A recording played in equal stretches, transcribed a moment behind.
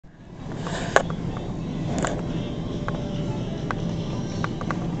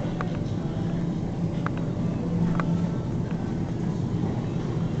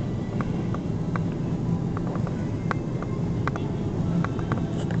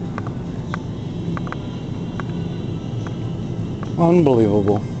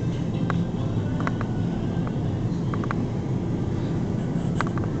Unbelievable.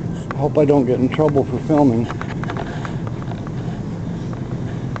 I hope I don't get in trouble for filming.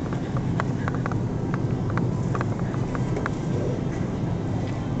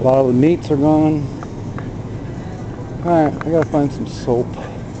 A lot of the meats are gone. Alright, I gotta find some soap.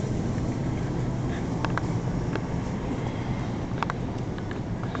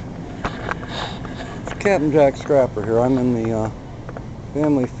 It's Captain Jack Scrapper here. I'm in the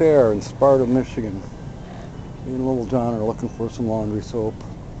family fair in Sparta, Michigan. Me and Little John are looking for some laundry soap.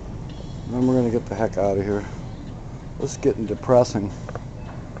 And then we're gonna get the heck out of here. This is getting depressing.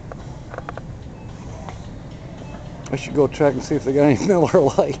 I should go check and see if they got any Miller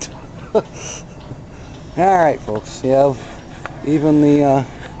Lite. Alright folks, yeah, even the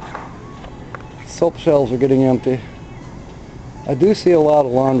soap shelves are getting empty. I do see a lot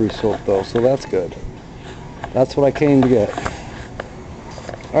of laundry soap though, so that's good. That's what I came to get.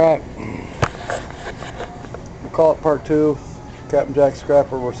 Alright, we'll call it part 2. Captain Jack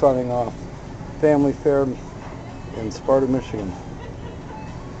Scrapper, we're signing off. Family fair in Sparta, Michigan.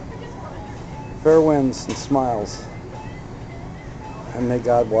 Fair winds and smiles. And may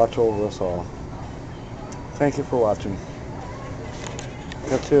God watch over us all. Thank you for watching.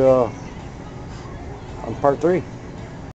 Catch you on part 3.